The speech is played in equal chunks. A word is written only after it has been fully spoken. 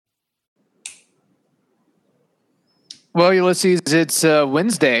Well, Ulysses, it's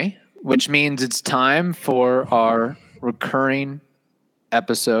Wednesday, which means it's time for our recurring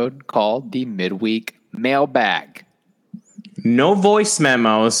episode called the Midweek Mailbag. No voice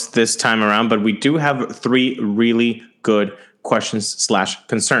memos this time around, but we do have 3 really good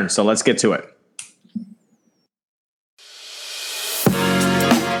questions/concerns. So let's get to it.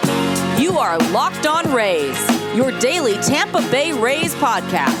 You are Locked On Rays, your daily Tampa Bay Rays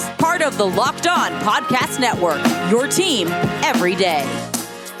podcast, part of the Locked On Podcast Network, your team every day.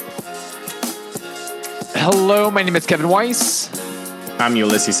 Hello, my name is Kevin Weiss. I'm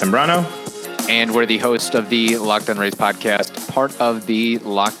Ulysses Sembrano. And we're the host of the Locked On Rays podcast, part of the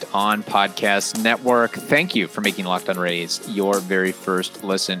Locked On Podcast Network. Thank you for making Locked On Rays your very first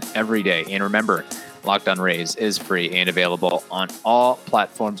listen every day. And remember, Locked On Rays is free and available on all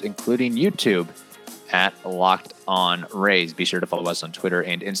platforms, including YouTube at Locked On Rays. Be sure to follow us on Twitter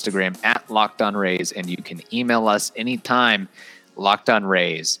and Instagram at Locked On Rays, and you can email us anytime,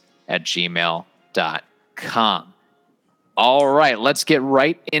 lockedonrays@gmail.com. All right, let's get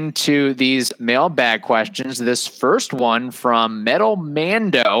right into these mailbag questions. This first one from Metal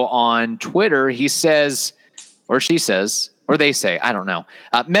Mando on Twitter. He says, or she says, or they say, I don't know.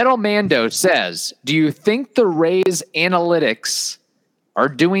 Metal Mando says, do you think the Rays analytics are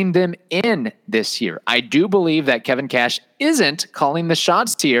doing them in this year? I do believe that Kevin Cash isn't calling the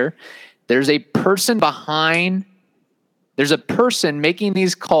shots here. There's a person making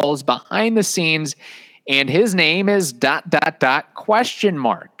these calls behind the scenes, and his name is ...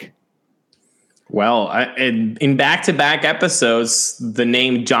 Well, in back-to-back episodes, the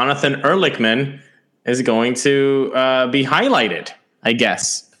name Jonathan Ehrlichman is going to be highlighted, I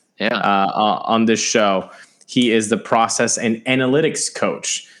guess, on this show. He is the process and analytics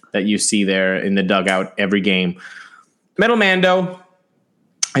coach that you see there in the dugout every game. Metal Mando,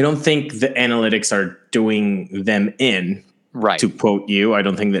 I don't think the analytics are doing them in. Right. To quote you, I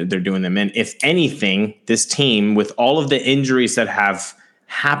don't think that they're doing them in. If anything, this team, with all of the injuries that have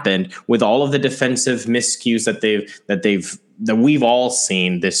happened, with all of the defensive miscues that we've all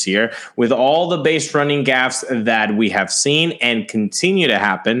seen this year, with all the base running gaffes that we have seen and continue to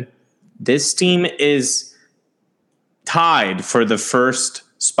happen, this team is tied for the first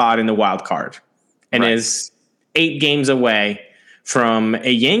spot in the wild card and is 8 games away from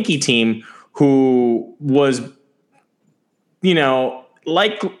a Yankee team who was, not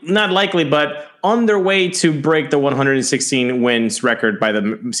likely, but on their way to break the 116 wins record by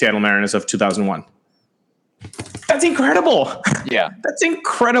the Seattle Mariners of 2001. That's incredible. Yeah. That's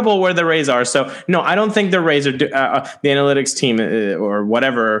incredible where the Rays are. So, no, I don't think the Rays are the analytics team or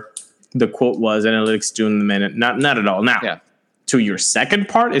whatever the quote was, analytics doing the minute. Not at all. Now, to your second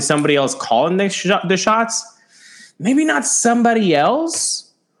part, is somebody else calling the shots? Maybe not somebody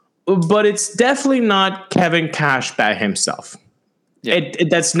else, but it's definitely not Kevin Cash by himself. Yeah.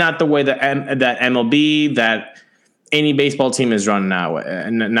 That's not the way that MLB, that any baseball team is run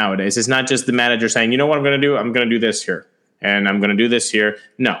nowadays. It's not just the manager saying, you know what I'm going to do? I'm going to do this here, and I'm going to do this here.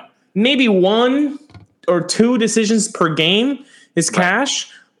 No. Maybe 1 or 2 decisions per game is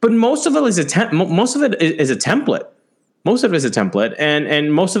Cash, but most of it is a template. Most of it is a template,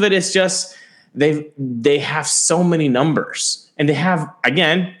 and most of it is just they have so many numbers. And they have,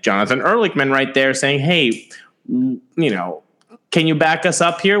 again, Jonathan Ehrlichman right there saying, hey, can you back us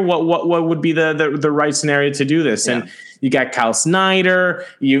up here? What would be the right scenario to do this? Yeah. And you got Kyle Snyder,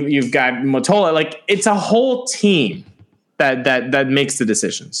 you've got Mottola. Like, it's a whole team that makes the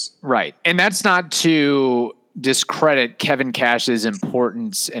decisions. Right. And that's not to discredit Kevin Cash's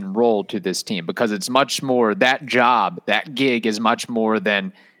importance and role to this team, because it's much more, that gig is much more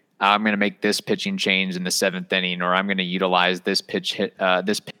than I'm going to make this pitching change in the 7th inning, or I'm going to utilize this pinch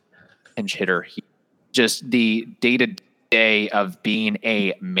hitter. Just the day-to-day of being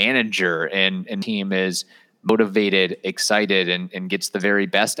a manager and team is motivated, excited, and gets the very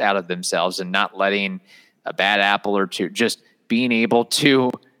best out of themselves, and not letting a bad apple or two, just being able to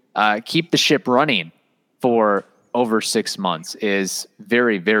keep the ship running for over 6 months is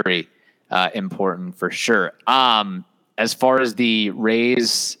very, very important for sure. As far as the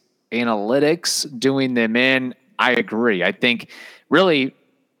Rays analytics doing them in, I agree. I think really,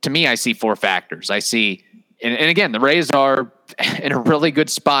 to me, I see 4 factors. I see, and again, the Rays are in a really good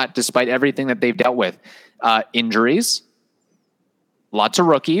spot despite everything that they've dealt with. Injuries, lots of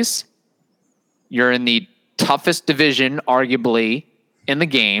rookies. You're in the toughest division, arguably, in the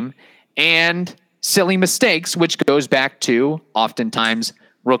game, and silly mistakes, which goes back to oftentimes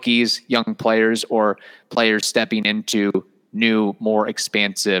rookies, young players, or players stepping into new, more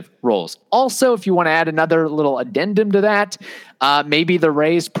expansive roles. Also, if you want to add another little addendum to that, maybe the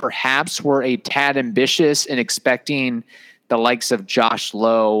Rays perhaps were a tad ambitious in expecting the likes of Josh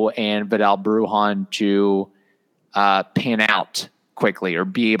Lowe and Vidal Brujan to pan out quickly or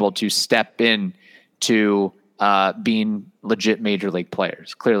be able to step in to being legit major league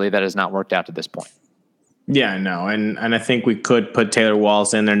players. Clearly, that has not worked out to this point. Yeah, no, and I think we could put Taylor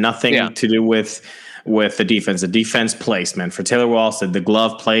Walls in there. Nothing to do with the defense. The defense placement for Taylor Walls, the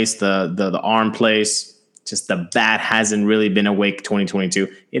glove place, the arm place, just the bat hasn't really been awake 2022.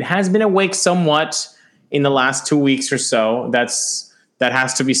 It has been awake somewhat in the last 2 weeks or so. That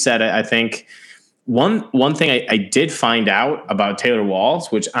has to be said. I think one thing I did find out about Taylor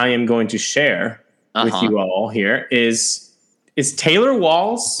Walls, which I am going to share with you all here, is Taylor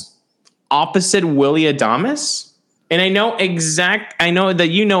Walls opposite Willy Adames? And I know that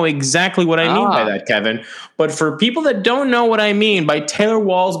you know exactly what I mean by that, Kevin. But for people that don't know what I mean by Taylor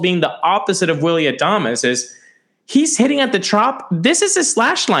Walls being the opposite of Willy Adames, is he's hitting at the Trop. This is a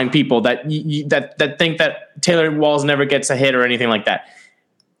slash line, people that think that Taylor Walls never gets a hit or anything like that.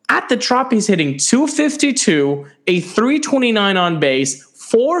 At the Trop, he's hitting 252, a 329 on base,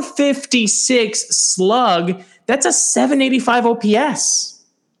 456 slug. That's a 785 OPS.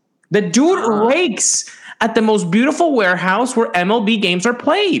 The dude rakes at the most beautiful warehouse where MLB games are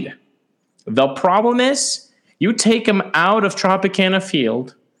played. The problem is you take him out of Tropicana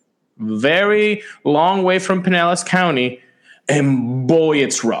Field, very long way from Pinellas County, and boy,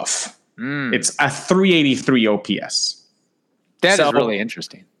 it's rough. It's a 383 OPS. That is really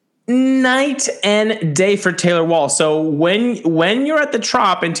interesting. Night and day for Taylor Walls. So when you're at the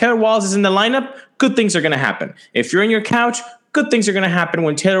Trop and Taylor Walls is in the lineup, good things are going to happen. If you're in your couch, good things are going to happen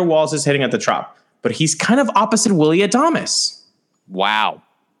when Taylor Walls is hitting at the Trop. But he's kind of opposite Willy Adames. Wow.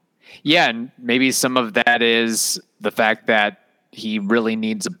 Yeah, and maybe some of that is the fact that he really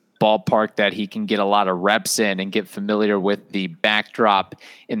needs a ballpark that he can get a lot of reps in and get familiar with the backdrop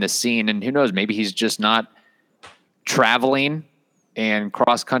in the scene. And who knows, maybe he's just not traveling, and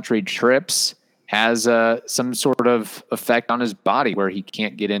cross-country trips has some sort of effect on his body where he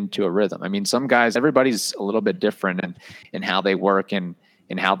can't get into a rhythm. I mean, some guys, everybody's a little bit different in how they work and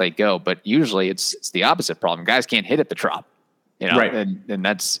how they go, but usually it's the opposite problem. Guys can't hit at the Trop, right. And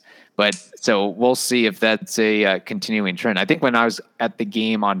that's, but so we'll see if that's a continuing trend. I think when I was at the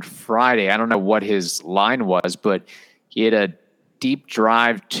game on Friday, I don't know what his line was, but he had a deep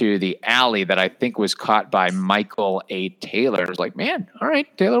drive to the alley that I think was caught by Michael A. Taylor. It was like, man, all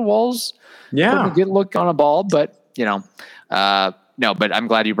right, Taylor Walls. Yeah. A good look on a ball, but no, but I'm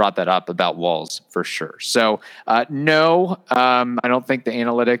glad you brought that up about Walls for sure. So no, I don't think the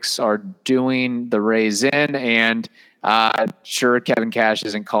analytics are doing the Rays in, and sure, Kevin Cash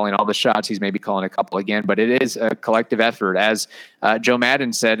isn't calling all the shots. He's maybe calling a couple again, but it is a collective effort. As Joe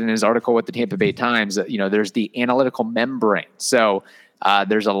Maddon said in his article with the Tampa Bay Times, there's the analytical membrane. So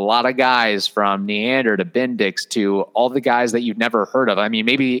there's a lot of guys from Neander to Bendix to all the guys that you've never heard of. I mean,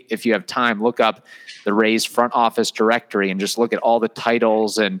 maybe if you have time, look up the Rays front office directory and just look at all the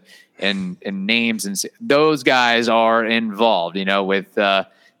titles and names, and those guys are involved, with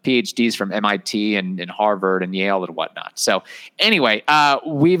PhDs from MIT and Harvard and Yale and whatnot. So anyway,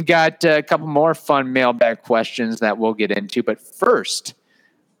 we've got a couple more fun mailbag questions that we'll get into. But first,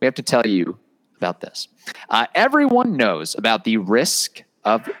 we have to tell you about this. Everyone knows about the risk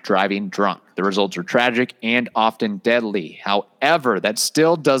of driving drunk. The results are tragic and often deadly. However, that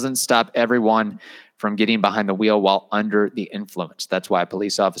still doesn't stop everyone from getting behind the wheel while under the influence. That's why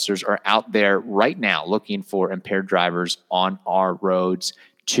police officers are out there right now looking for impaired drivers on our roads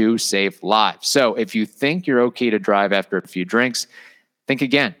to save lives. So if you think you're okay to drive after a few drinks, think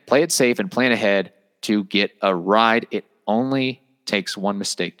again. Play it safe and plan ahead to get a ride. It only takes one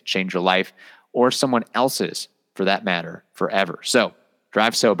mistake to change your life, or someone else's for that matter, forever. So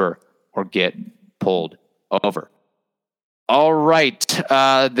drive sober or get pulled over. All right.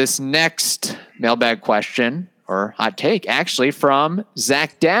 This next mailbag question or hot take actually from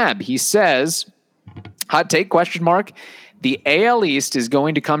Zach Dabb. He says, hot take question mark. The AL East is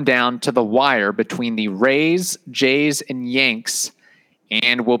going to come down to the wire between the Rays, Jays, and Yanks,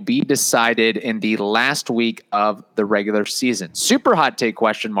 and will be decided in the last week of the regular season. Super hot take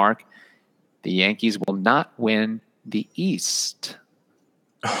question mark. The Yankees will not win the East.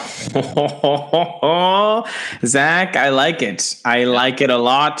 Zach, I like it. I like it a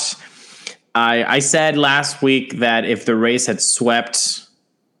lot. I said last week that if the Rays had swept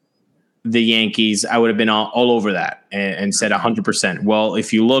the Yankees, I would have been all over that and said 100%. Well,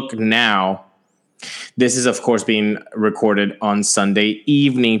 if you look now, This is, of course, being recorded on Sunday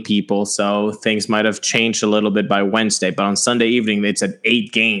evening, people. So things might have changed a little bit by Wednesday. But on Sunday evening, it's at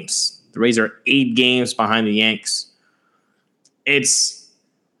 8 games. The Rays are 8 games behind the Yanks. I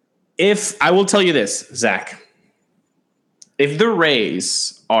will tell you this, Zach. If the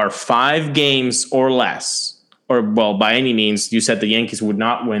Rays are 5 games or less, or, well, by any means, you said the Yankees would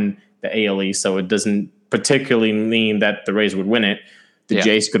not win the AL East, so it doesn't particularly mean that the Rays would win it. The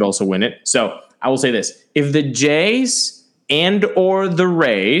Jays could also win it. So I will say this. If the Jays and or the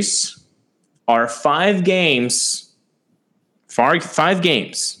Rays are 5 games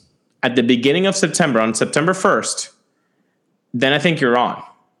at the beginning of September, on September 1st, then I think you're on.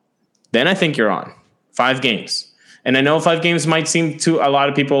 5 games. And I know 5 games might seem to a lot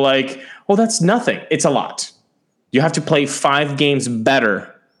of people like, well, that's nothing. It's a lot. You have to play 5 games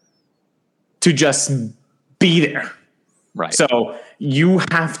better to just be there. Right. So you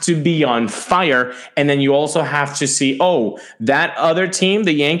have to be on fire. And then you also have to see, that other team,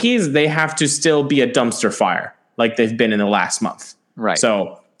 the Yankees, they have to still be a dumpster fire like they've been in the last month. Right.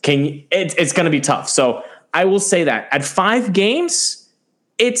 So it's going to be tough. So I will say that at 5 games,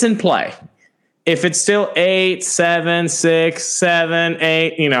 it's in play. If it's still 8, 7, 6, 7,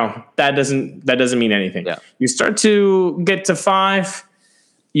 8, that doesn't mean anything. Yeah. You start to get to 5,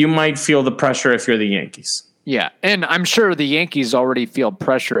 you might feel the pressure if you're the Yankees. Yeah, and I'm sure the Yankees already feel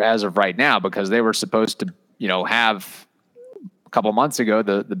pressure as of right now because they were supposed to, have a couple months ago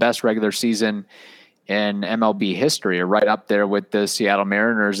the best regular season in MLB history, or right up there with the Seattle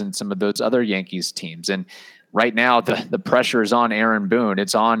Mariners and some of those other Yankees teams. And right now the pressure is on Aaron Boone.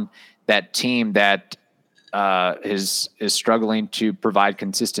 It's on that team that is struggling to provide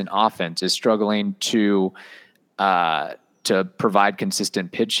consistent offense, is struggling to provide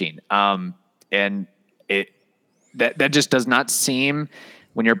consistent pitching. And that just does not seem,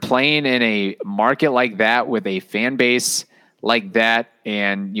 when you're playing in a market like that with a fan base like that,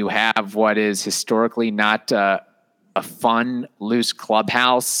 and you have what is historically not a fun, loose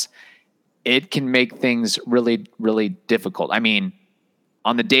clubhouse, it can make things really, really difficult. I mean,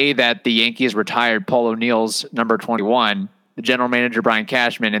 on the day that the Yankees retired Paul O'Neill's number 21, the general manager, Brian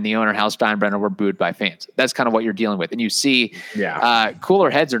Cashman, and the owner, Hal Steinbrenner, were booed by fans. That's kind of what you're dealing with. And you see cooler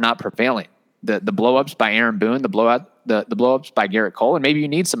heads are not prevailing. The blow-ups by Aaron Boone, the blow-ups by Garrett Cole, and maybe you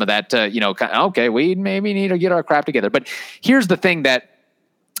need some of that to, we maybe need to get our crap together. But here's the thing that,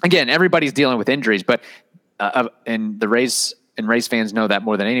 again, everybody's dealing with injuries, but and the Rays and Rays fans know that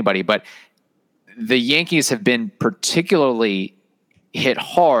more than anybody, but the Yankees have been particularly hit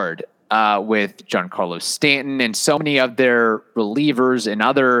hard with Giancarlo Stanton and so many of their relievers and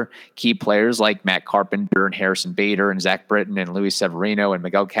other key players like Matt Carpenter and Harrison Bader and Zach Britton and Luis Severino and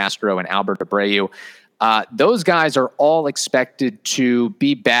Miguel Castro and Albert Abreu. Those guys are all expected to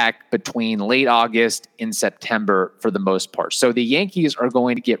be back between late August and September for the most part. So the Yankees are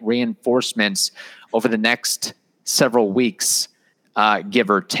going to get reinforcements over the next several weeks, give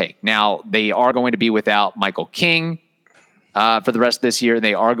or take. Now, they are going to be without Michael King for the rest of this year.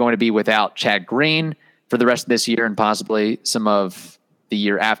 They are going to be without Chad Green for the rest of this year and possibly some of the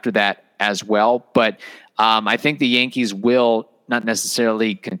year after that as well. But I think the Yankees will not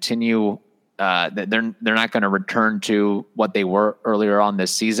necessarily continue. They're not going to return to what they were earlier on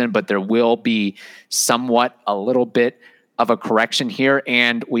this season, but there will be somewhat a little bit of a correction here.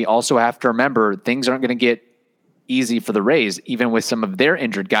 And we also have to remember things aren't going to get easy for the Rays, even with some of their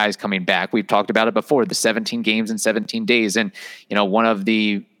injured guys coming back. We've talked about it before, the 17 games in 17 days and, one of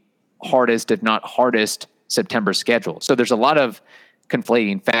the hardest, if not hardest, September schedule. So there's a lot of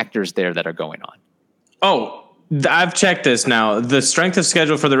conflating factors there that are going on. Oh, I've checked this now. The strength of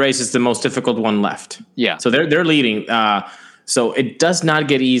schedule for the Rays is the most difficult one left. Yeah. So they're leading. So it does not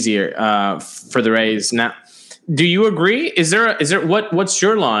get easier for the Rays. Now, do you agree? Is there what's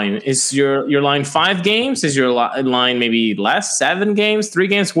your line? Is your line 5 games? Is your line maybe less, 7 games, 3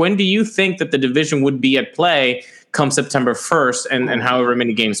 games? When do you think that the division would be at play come September 1st and however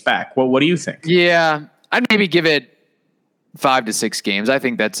many games back? What do you think? Yeah, I'd maybe give it 5 to 6 games. I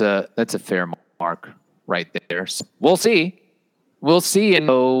think that's a fair mark right there. So we'll see. We'll see in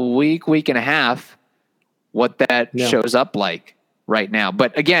a week and a half what that shows up like right now.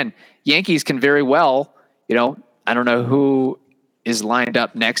 But again, Yankees can very well, I don't know who is lined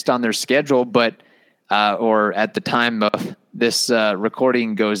up next on their schedule, but or at the time of this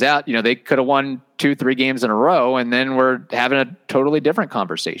recording goes out, they could have won 2-3 games in a row, and then we're having a totally different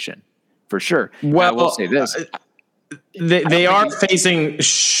conversation for sure. Well, I will say this: they are facing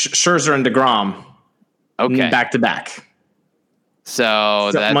Scherzer and DeGrom, back to back.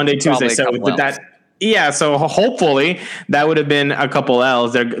 So that's Monday, Tuesday. So Yeah, so hopefully that would have been a couple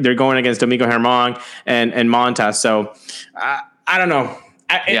L's. They're going against Domingo Germán and Montas. So I don't know.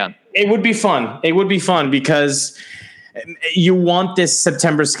 It would be fun. It would be fun because you want this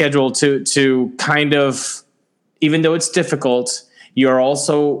September schedule to kind of, even though it's difficult, you're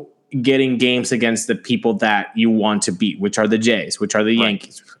also getting games against the people that you want to beat, which are the Jays, which are the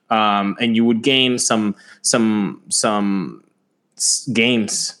Yankees, and you would gain some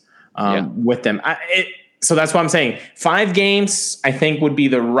games with them. So that's what I'm saying. 5 games, I think, would be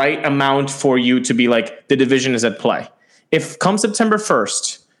the right amount for you to be like, the division is at play. If come September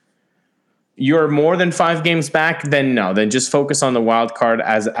 1st, you're more than 5 games back, then no. Then just focus on the wild card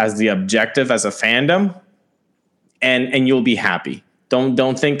as the objective, as a fandom, and you'll be happy.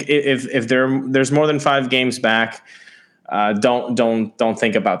 Don't think if there's more than 5 games back. Don't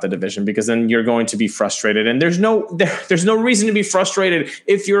think about the division, because then you're going to be frustrated, and there's no reason to be frustrated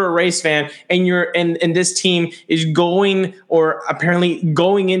if you're a Rays fan and this team is apparently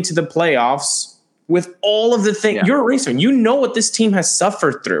going into the playoffs with all of the things. Yeah. You're a Rays fan. You know what this team has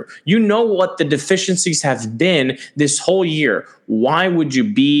suffered through. You know what the deficiencies have been this whole year. Why would you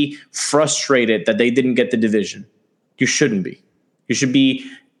be frustrated that they didn't get the division? You shouldn't be. You should be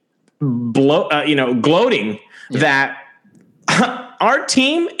gloating that our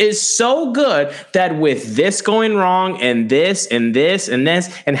team is so good that with this going wrong and this and this and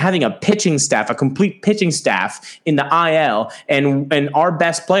this, and having a complete pitching staff in the IL, and our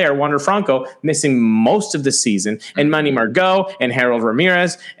best player, Wander Franco, missing most of the season, and Manny Margot and Harold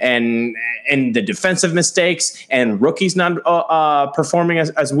Ramirez, and the defensive mistakes, and rookies not performing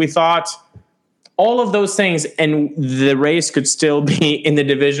as we thought. All of those things, and the Rays could still be in the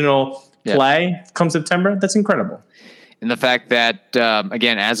divisional play come September. That's incredible. And the fact that,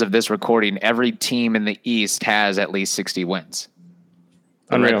 again, as of this recording, every team in the East has at least 60 wins.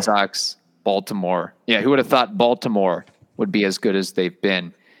 The Unreal. Red Sox, Baltimore. Yeah, who would have thought Baltimore would be as good as they've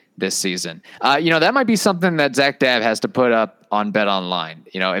been this season? That might be something that Zach Dabb has to put up on BetOnline.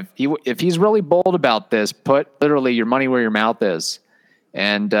 If he's really bold about this, put literally your money where your mouth is.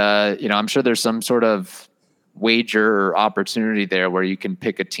 And, I'm sure there's some sort of wager or opportunity there where you can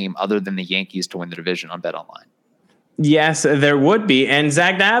pick a team other than the Yankees to win the division on BetOnline. Yes, there would be. And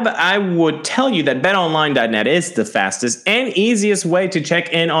Zach Dabb, I would tell you that betonline.net is the fastest and easiest way to check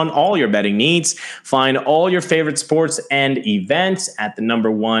in on all your betting needs. Find all your favorite sports and events at the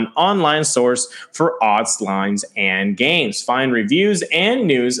 #1 online source for odds, lines, and games. Find reviews and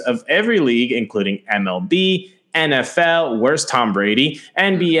news of every league, including MLB, NFL, where's Tom Brady,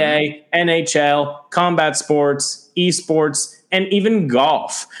 NBA, NHL, combat sports, esports, and even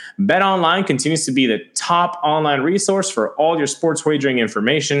golf. BetOnline continues to be the top online resource for all your sports wagering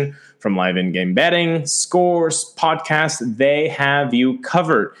information. From live in-game betting, scores, podcasts, they have you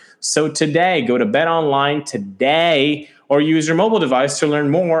covered. So today, go to BetOnline today, or use your mobile device to learn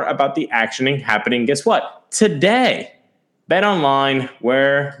more about the action happening. Guess what? Today. BetOnline,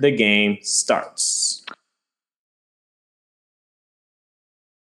 where the game starts.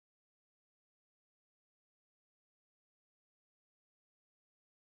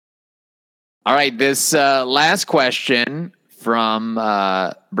 All right, this last question from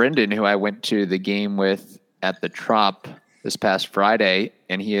Brendan, who I went to the game with at the Trop this past Friday,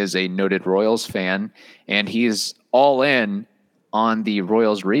 and he is a noted Royals fan, and he's all in on the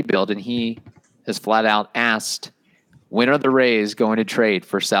Royals rebuild, and he has flat out asked, when are the Rays going to trade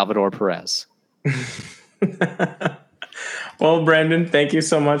for Salvador Perez? Well, Brendan, thank you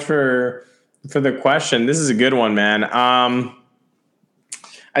so much for the question. This is a good one, man.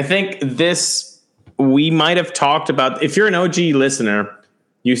 I think we might have talked about, if you're an OG listener,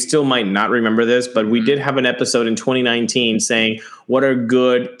 you still might not remember this, but we did have an episode in 2019 saying what are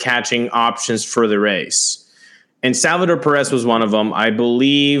good catching options for the Rays. And Salvador Perez was one of them. I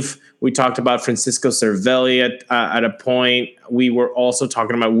believe we talked about Francisco Cervelli at a point. We were also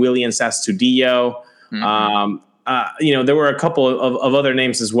talking about Willians Astudillo. Mm-hmm. There were a couple of other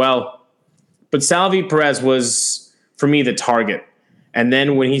names as well. But Salvi Perez was, for me, the target. And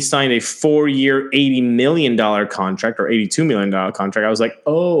then when he signed a 4-year, $80 million contract or $82 million contract, I was like,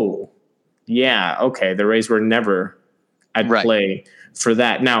 oh, yeah, okay. The Rays were never at play for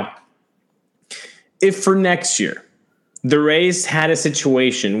that. Now, if for next year, the Rays had a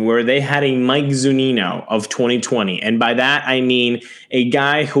situation where they had a Mike Zunino of 2020, and by that I mean a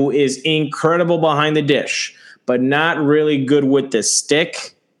guy who is incredible behind the dish, but not really good with the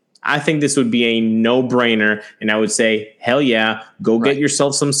stick, I think this would be a no-brainer, and I would say, hell yeah, go get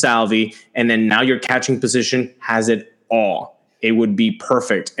yourself some Salvi, and then now your catching position has it all. It would be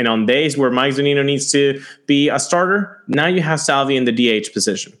perfect. And on days where Mike Zunino needs to be a starter, now you have Salvi in the DH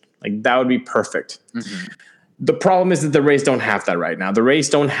position. Like, that would be perfect. Mm-hmm. The problem is that the Rays don't have that right now. The Rays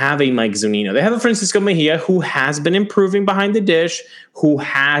don't have a Mike Zunino. They have a Francisco Mejia who has been improving behind the dish, who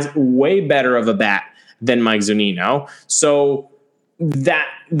has way better of a bat than Mike Zunino. So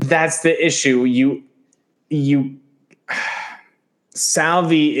that's the issue.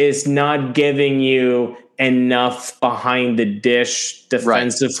 Salvi is not giving you enough behind the dish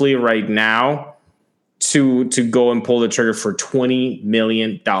defensively right now to go and pull the trigger for $20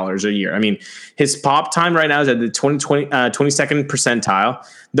 million a year. I mean, his pop time right now is at the 22nd percentile.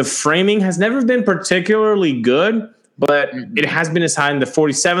 The framing has never been particularly good, but it has been as high in the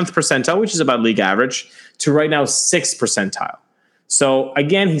 47th percentile, which is about league average, to right now 6th percentile. So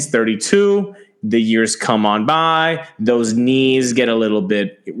again, he's 32. The years come on by. Those knees get a little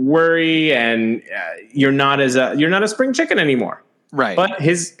bit worry, and you're not a spring chicken anymore. Right. But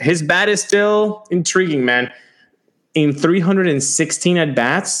his bat is still intriguing, man. In 316 at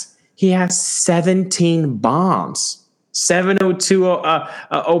bats, he has 17 bombs, 702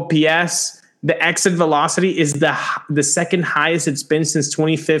 OPS. The exit velocity is the second highest it's been since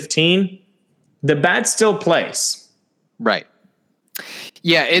 2015. The bat still plays. Right.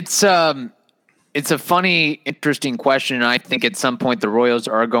 Yeah, it's a funny, interesting question. And I think at some point the Royals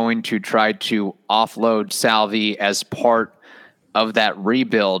are going to try to offload Salvi as part of that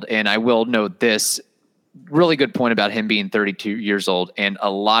rebuild. And I will note this really good point about him being 32 years old and a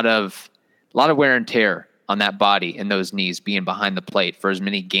lot of wear and tear on that body and those knees being behind the plate for as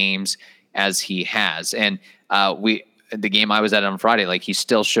many games as he has. And the game I was at on Friday, like, he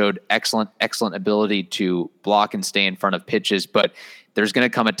still showed excellent ability to block and stay in front of pitches, but there's going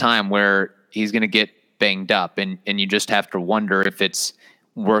to come a time where he's going to get banged up, and you just have to wonder if it's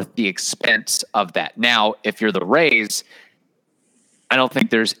worth the expense of that. Now, if you're the Rays, I don't think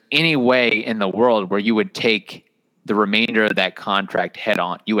there's any way in the world where you would take the remainder of that contract head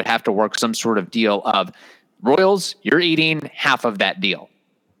on. You would have to work some sort of deal of, Royals, you're eating half of that deal.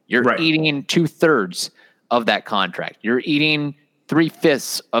 You're eating 2/3 of that contract. You're eating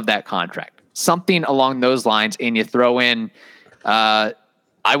 3/5 of that contract. Something along those lines, and you throw in,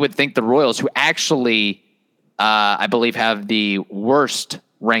 I would think the Royals, who actually, I believe, have the worst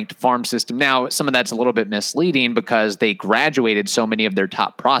ranked farm system. Now, some of that's a little bit misleading because they graduated so many of their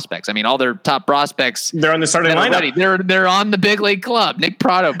top prospects. I mean, all their top prospects, they're on the starting lineup. They're on the big league club. Nick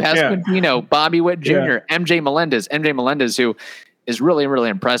Pratto, Pasquantino, Bobby Witt Jr., MJ Melendez, who is really, really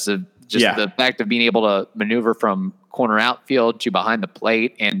impressive. Just the fact of being able to maneuver from corner outfield to behind the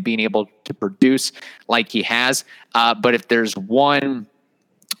plate and being able to produce like he has. But if there's one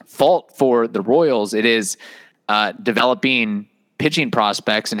fault for the Royals, it is developing pitching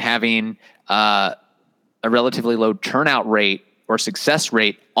prospects and having a relatively low turnout rate or success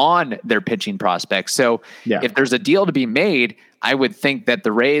rate on their pitching prospects. So if there's a deal to be made, I would think that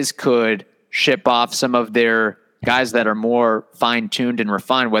the Rays could ship off some of their guys that are more fine-tuned and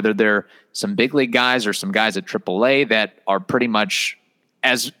refined, whether they're some big league guys or some guys at AAA that are pretty much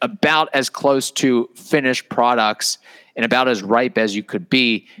about as close to finished products and about as ripe as you could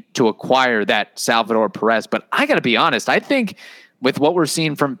be to acquire that Salvador Perez. But I got to be honest, I think with what we're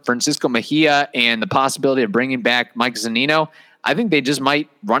seeing from Francisco Mejia and the possibility of bringing back Mike Zunino, I think they just might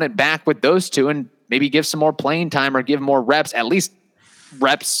run it back with those two and maybe give some more playing time or give more reps, at least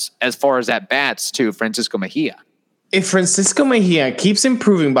reps as far as at-bats, to Francisco Mejia. If Francisco Mejia keeps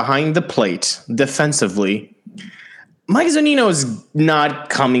improving behind the plate defensively, Mike Zunino is not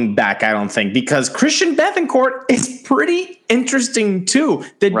coming back, I don't think, because Christian Bethancourt is pretty interesting too.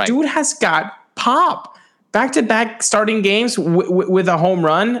 The dude has got pop. Back-to-back starting games with a home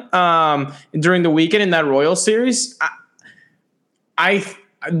run during the weekend in that Royals series.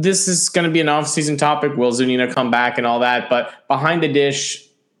 This is going to be an off-season topic. Will Zunino come back and all that? But behind the dish,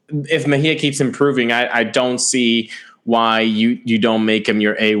 if Mejia keeps improving, I don't see why you don't make him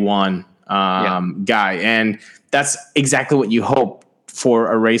your A1 guy. And that's exactly what you hope for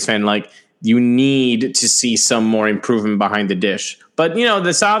a Rays fan. Like, you need to see some more improvement behind the dish. But,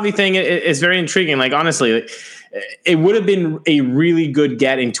 the Salvi thing is very intriguing. Like, honestly, it would have been a really good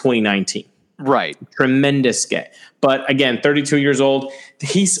get in 2019. Right. Tremendous get. But again, 32 years old,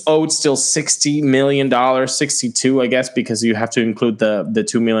 he's owed still $60 million, 62, I guess, because you have to include the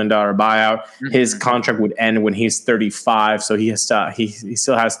 $2 million buyout. Mm-hmm. His contract would end when he's 35. So he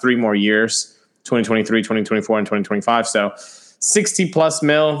still has 3 more years, 2023, 2024, and 2025. So 60 plus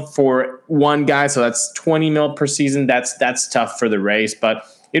mil for one guy. So that's 20 mil per season. That's tough for the Rays, but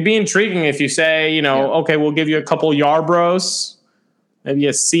it'd be intriguing if you say, okay, we'll give you a couple Yarbroughs, maybe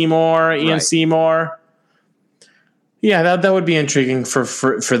a Seymour, Ian Seymour. Yeah, that would be intriguing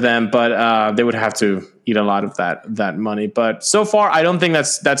for them, but they would have to eat a lot of that money. But so far, I don't think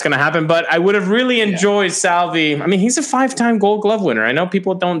that's going to happen. But I would have really enjoyed Salvi. I mean, he's a 5-time Gold Glove winner. I know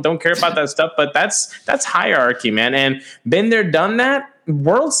people don't care about that stuff, but that's hierarchy, man. And been there, done that.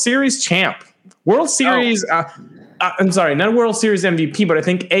 World Series champ, World Series. I'm sorry, not World Series MVP, but I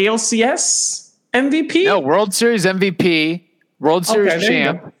think ALCS MVP. No, World Series MVP, World Series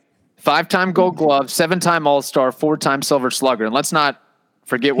champ, 5-time Gold Glove, 7-time All-Star, 4-time Silver Slugger. And let's not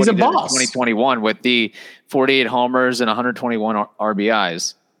forget what he did in 2021 with the 48 homers and 121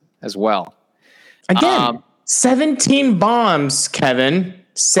 RBIs as well. Again, 17 bombs, Kevin.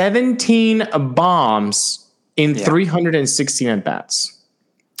 17 bombs in 316 at-bats.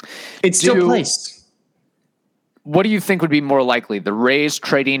 It's still placed. What do you think would be more likely? The Rays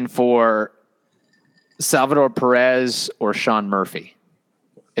trading for Salvador Perez or Sean Murphy?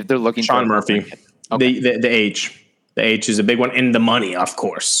 If they're looking Sean Murphy. Okay. The age. The H is a big one, and the money, of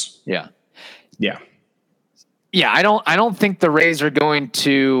course. Yeah. Yeah. Yeah, I don't think the Rays are going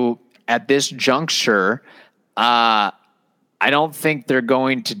to, at this juncture, I don't think they're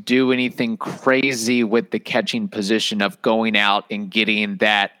going to do anything crazy with the catching position of going out and getting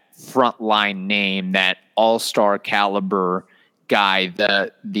that frontline name, that all-star caliber guy,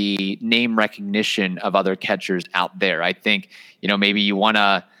 the name recognition of other catchers out there. I think, maybe you want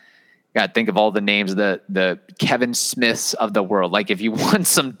to think of all the names, the Kevin Smiths of the world. Like if you want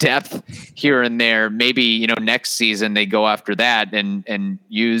some depth here and there, maybe, next season they go after that and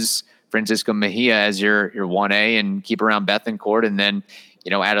use Francisco Mejia as your 1A and keep around Bethancourt and then,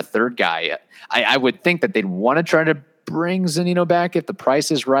 add a third guy. I would think that they'd want to try to bring Zunino back if the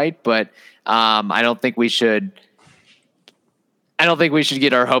price is right, but I don't think we should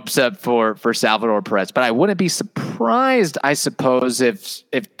get our hopes up for Salvador Perez, but I wouldn't be surprised, I suppose, if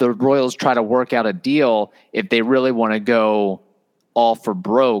the Royals try to work out a deal, if they really want to go all for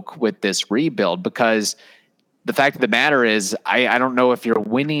broke with this rebuild, because the fact of the matter is, I don't know if you're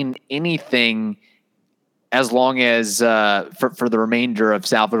winning anything as long as for the remainder of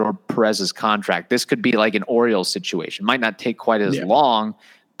Salvador Perez's contract. This could be like an Orioles situation. Might not take quite as long,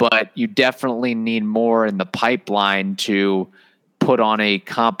 but you definitely need more in the pipeline to put on a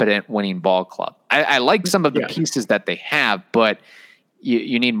competent winning ball club. I like some of the pieces that they have, but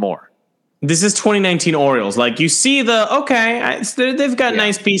you need more. This is 2019 Orioles. Like you see they've got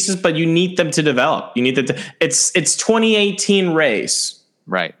nice pieces, but you need them to develop. You need them to. It's 2018 Rays.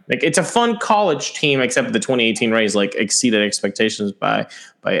 Right. Like it's a fun college team, except the 2018 Rays like exceeded expectations by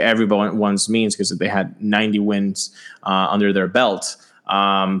everyone's means because they had 90 wins under their belt.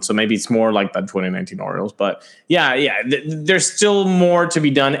 So maybe it's more like that 2019 Orioles, but there's still more to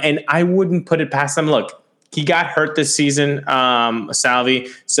be done, and I wouldn't put it past them. Look, he got hurt this season, Salvi.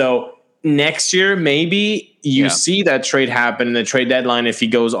 So next year, maybe you see that trade happen in the trade deadline. If he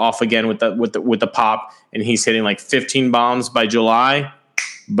goes off again with the pop and he's hitting like 15 bombs by July,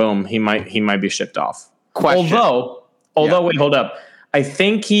 boom, he might be shipped off. Question. Although wait, hold up. I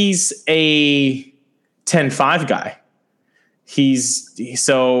think he's a 10-5 guy.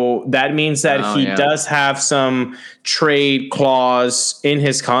 So that means that he does have some trade clause in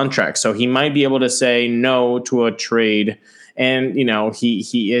his contract. So he might be able to say no to a trade. And,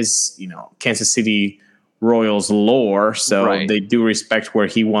 he is, Kansas City Royals lore. So they do respect where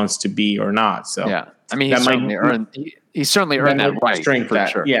he wants to be or not. So I mean, he certainly earned that right. For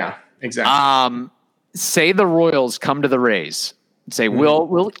sure. Yeah, exactly. Say the Royals come to the Rays and say,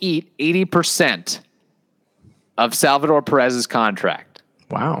 we'll eat 80% of Salvador Perez's contract.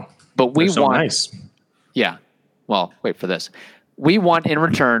 Wow. But we so want nice. Yeah. Well, wait for this. We want in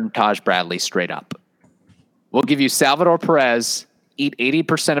return Taj Bradley straight up. We'll give you Salvador Perez, eat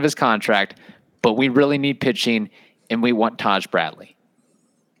 80% of his contract, but we really need pitching and we want Taj Bradley.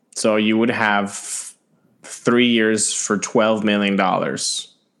 So you would have 3 years for $12 million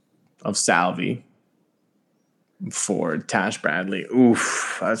of Salvi for Taj Bradley.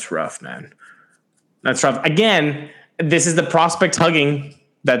 Oof, that's rough, man. That's rough. Again, this is the prospect hugging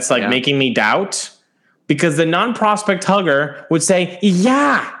that's making me doubt, because the non-prospect hugger would say,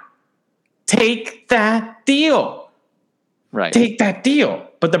 take that deal. Right. Take that deal.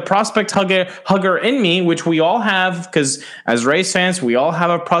 But the prospect hugger in me, which we all have, because as Rays fans, we all have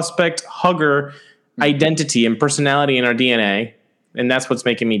a prospect hugger identity and personality in our DNA. And that's what's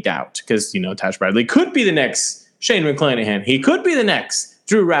making me doubt, because, Taj Bradley could be the next Shane McClanahan. He could be the next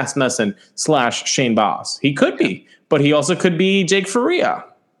Drew Rasmussen / Shane Baz. He could be, but he also could be Jake Faria.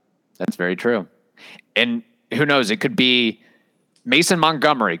 That's very true. And who knows? It could be Mason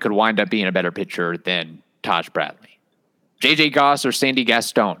Montgomery could wind up being a better pitcher than Taj Bradley. JJ Goss or Sandy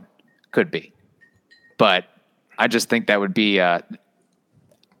Gaston could be. But I just think that would be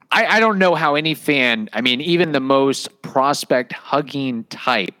I don't know how any fan, I mean, even the most prospect hugging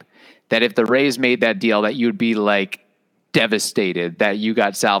type, that if the Rays made that deal, that you'd be like devastated that you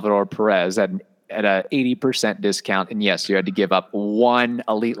got Salvador Perez at a 80% discount. And yes, you had to give up one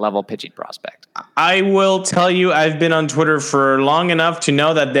elite level pitching prospect. I will tell you, I've been on Twitter for long enough to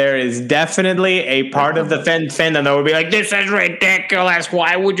know that there is definitely a part of the fandom that would be like, this is ridiculous.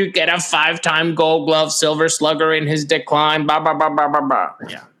 Why would you get a 5-time Gold Glove Silver Slugger in his decline? Blah, blah, blah, blah, blah, blah.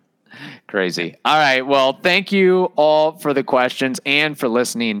 Yeah. Crazy. All right. Well, thank you all for the questions and for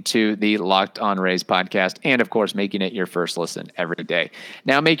listening to the Locked On Rays podcast, and of course, making it your first listen every day.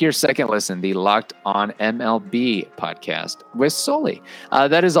 Now make your second listen the Locked On MLB podcast with Sully.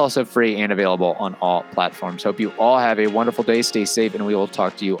 That is also free and available on all platforms. Hope you all have a wonderful day. Stay safe, and we will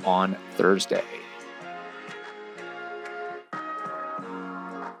talk to you on Thursday.